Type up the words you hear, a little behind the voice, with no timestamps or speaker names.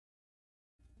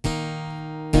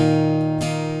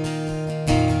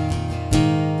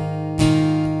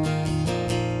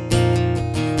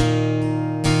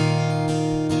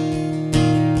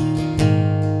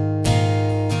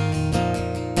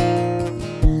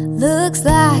Looks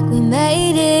like we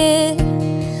made it.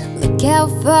 Look how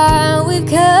far we've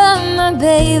come, my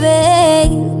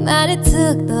baby. Might have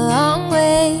took the long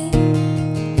way.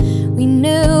 We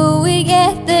knew we'd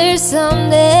get there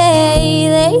someday.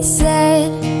 They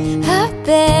said, I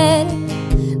bet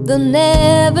they'll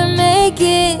never make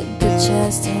it. But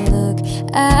just to look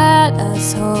at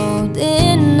us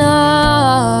holding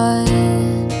on,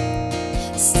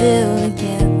 still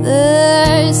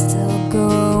together, still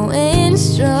going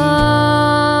strong.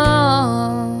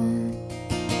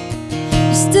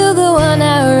 You're still the one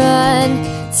I run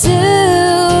to,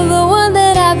 the one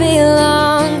that I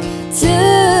belong to.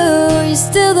 You're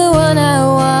still the one I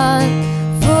want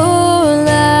for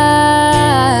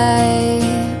life.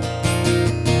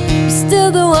 You're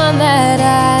still the one that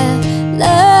I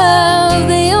love,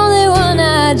 the only one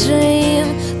I dream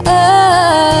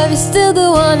of. You're still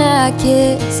the one I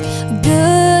kiss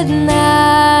goodnight.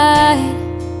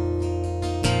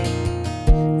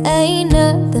 Ain't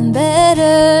nothing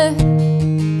better.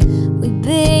 We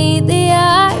beat the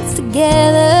odds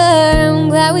together. I'm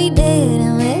glad we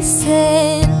didn't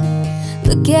listen.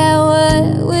 Look at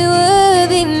what we would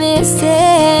be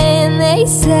missing. They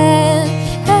said,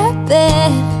 I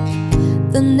bet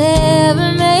they'll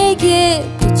never make it.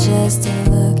 But just to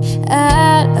look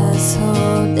at us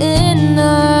holding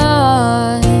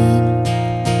on,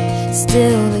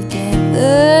 still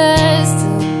together,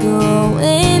 still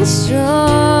going strong.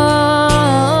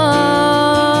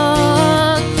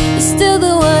 You're still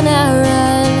the one I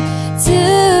run to,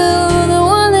 the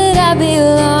one that I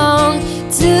belong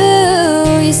to.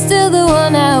 You're still the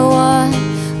one I want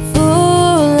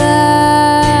for life.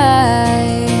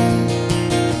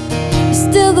 You're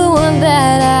still the one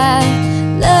that I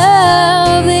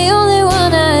love, the only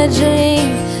one I dream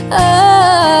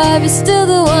of. You're still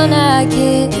the one I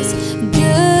kiss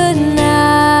goodnight.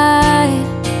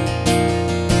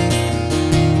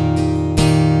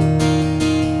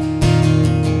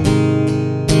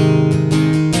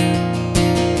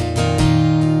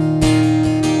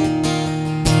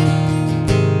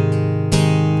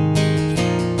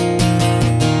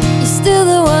 You're still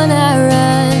the one I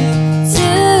run to,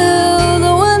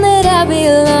 the one that I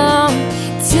belong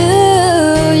to.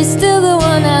 You're still the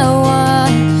one I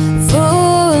want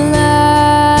for life.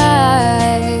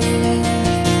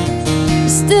 You're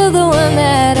still the one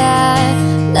that I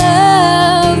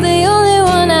love, the only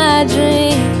one I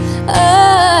dream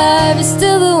of. You're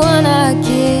still the one I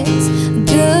kiss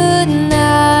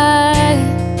goodnight.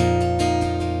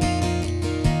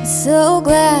 I'm so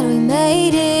glad we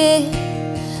made it.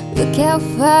 Look how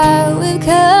far we've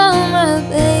come, my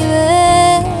baby.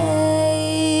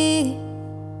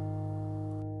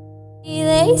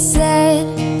 They said,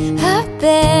 I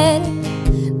bet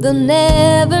they'll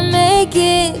never make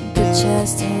it. But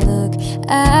just to look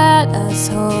at us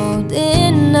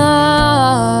holding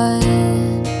on,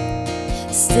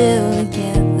 still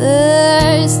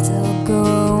together, still